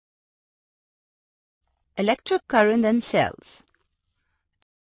Electric current and cells.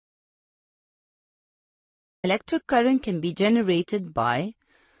 Electric current can be generated by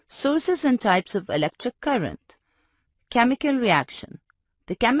sources and types of electric current. Chemical reaction.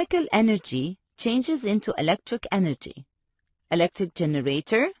 The chemical energy changes into electric energy. Electric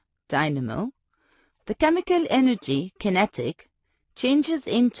generator, dynamo. The chemical energy, kinetic, changes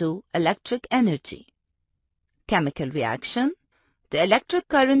into electric energy. Chemical reaction. The electric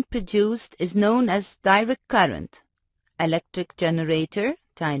current produced is known as direct current. Electric generator,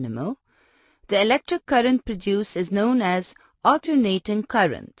 dynamo. The electric current produced is known as alternating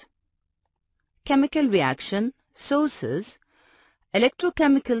current. Chemical reaction, sources,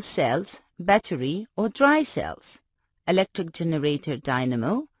 electrochemical cells, battery or dry cells. Electric generator,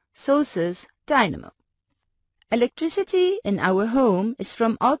 dynamo. Sources, dynamo. Electricity in our home is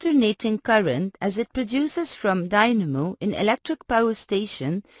from alternating current as it produces from dynamo in electric power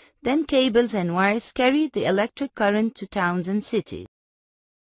station, then cables and wires carry the electric current to towns and cities.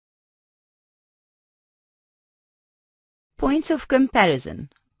 Points of comparison.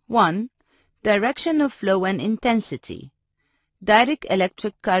 1. Direction of flow and intensity. Direct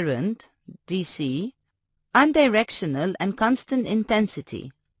electric current, DC, unidirectional and constant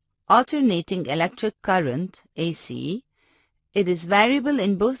intensity. Alternating electric current, AC, it is variable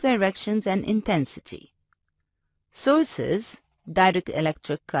in both directions and intensity. Sources, direct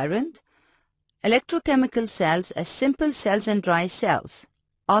electric current, electrochemical cells as simple cells and dry cells,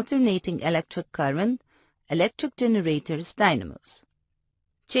 alternating electric current, electric generators, dynamos.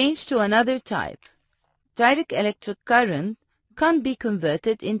 Change to another type. Direct electric current can't be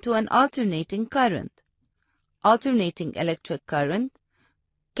converted into an alternating current. Alternating electric current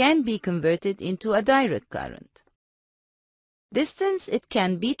can be converted into a direct current. Distance it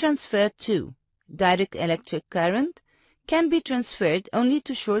can be transferred to. Direct electric current can be transferred only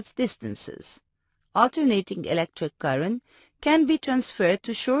to short distances. Alternating electric current can be transferred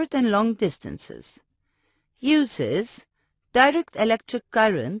to short and long distances. Uses: direct electric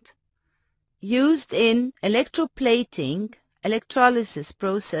current used in electroplating, electrolysis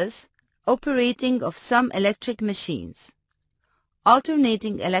process, operating of some electric machines.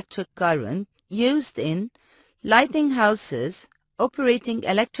 Alternating electric current used in lighting houses, operating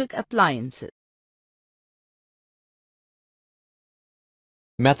electric appliances.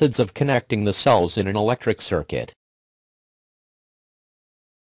 Methods of connecting the cells in an electric circuit.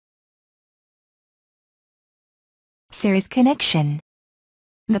 Series connection.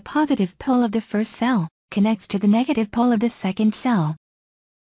 The positive pole of the first cell connects to the negative pole of the second cell.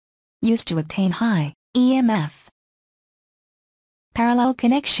 Used to obtain high EMF. Parallel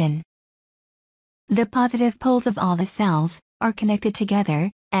connection. The positive poles of all the cells are connected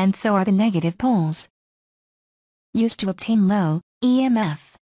together, and so are the negative poles. Used to obtain low EMF.